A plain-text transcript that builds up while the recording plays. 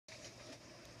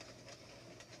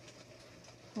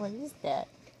What is that?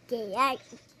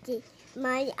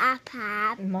 My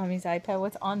iPad. Mommy's iPad?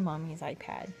 What's on Mommy's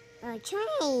iPad? A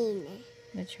train.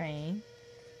 The train.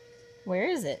 Where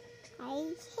is it?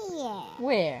 Right here.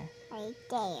 Where? Right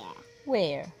there.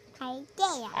 Where? Right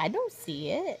there. I don't see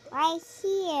it. Right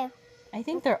here. I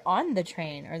think they're on the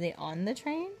train. Are they on the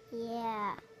train?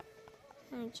 Yeah.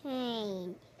 A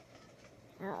train.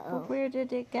 But where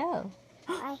did it go?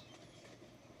 Right.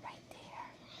 Right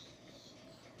there.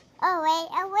 Oh, wait,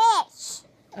 a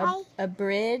witch. A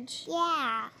bridge?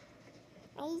 Yeah.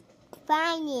 I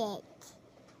find it.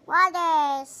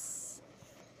 Waters.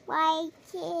 Right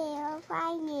here.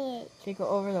 Find it. Should we go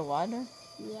over the water?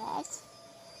 Yes.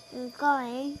 I'm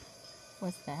going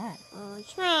What's that? on a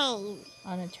train.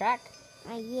 On a track?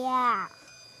 Yeah.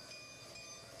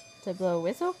 To blow a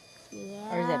whistle?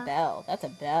 Yeah. Or is it a bell? That's a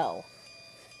bell.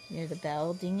 You hear the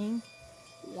bell dinging?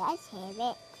 Yes, hit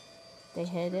it. They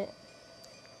hit it.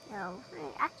 No,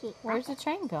 actually. Where's the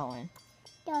train going?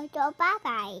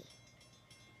 Bye-bye.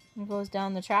 It goes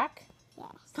down the track?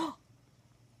 Yes.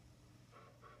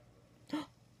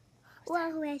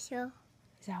 What whistle?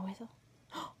 Is that a whistle?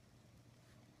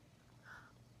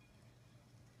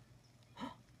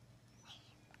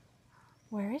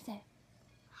 Where is it?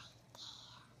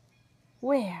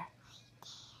 Where?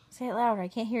 Say it louder. I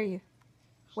can't hear you.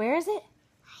 Where is it?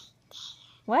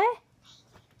 What?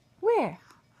 Where?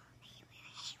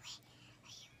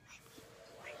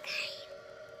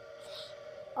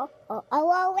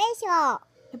 What whistle?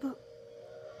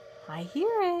 I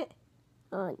hear it.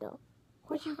 Oh, no.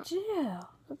 What'd you do?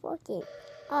 I'm working.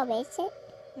 Oh, is it?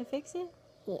 You fix it?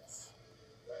 Yes.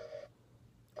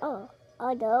 Oh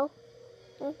no.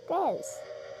 It goes.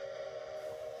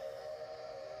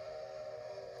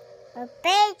 A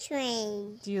big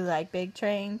train. Do you like big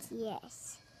trains?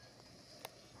 Yes.